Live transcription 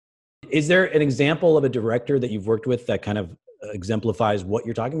Is there an example of a director that you've worked with that kind of exemplifies what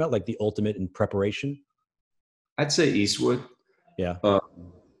you're talking about, like the ultimate in preparation? I'd say Eastwood. Yeah. Um,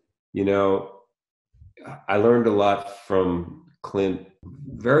 you know, I learned a lot from Clint.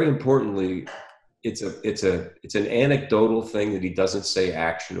 Very importantly, it's an anecdotal thing that he doesn't say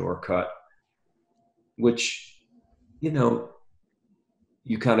action or cut, which, you know,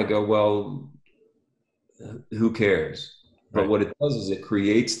 you kind of go, well, who cares? But Right. what it does is it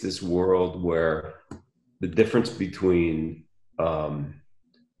creates this world where the difference between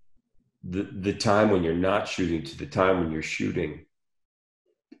the time when you're not shooting to the time when you're shooting,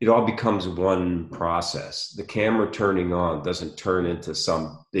 it all becomes one process. The camera turning on doesn't turn into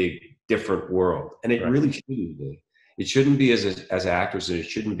some big different world, and it Right. really shouldn't be. It shouldn't be as actors, and it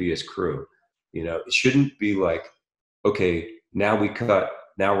shouldn't be as crew. You know, it shouldn't be like, okay, now we cut.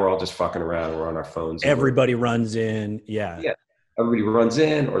 Now we're all just fucking around. We're on our phones, and we're Everybody runs in. Yeah. yeah. Everybody runs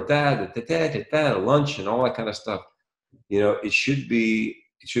in, or that, lunch, and all that kind of stuff. You know, it should be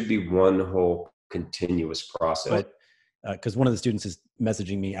one whole continuous process. But because one of the students is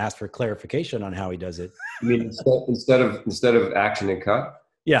messaging me, asked for clarification on how he does it. I mean, instead of action and cut.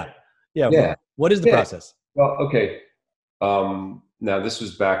 Yeah. Yeah. Yeah, What is the yeah. process? Well, okay. Now this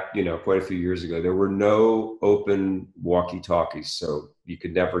was back, quite a few years ago. There were no open walkie-talkies, so you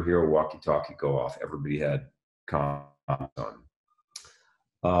could never hear a walkie-talkie go off. Everybody had comms on.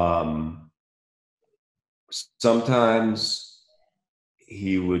 Um, Sometimes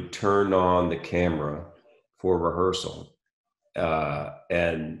he would turn on the camera for rehearsal,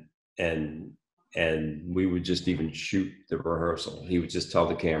 and and and we would just even shoot the rehearsal. He would just tell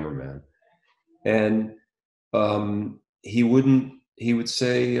the cameraman, and he wouldn't. He would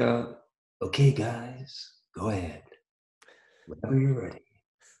say, "Okay, guys, go ahead, whenever you're ready."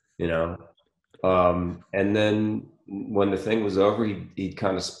 You know, and then when the thing was over, he'd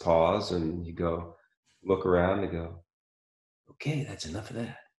kind of pause and he'd go, look around and go, "Okay, that's enough of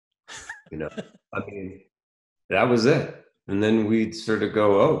that." You know, I mean, that was it. And then we'd sort of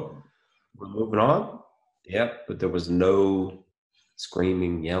go, "Oh, we're moving on." Yep, but there was no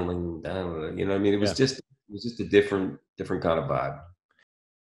screaming, yelling, you know what I mean? It was Yeah. just a different kind of vibe.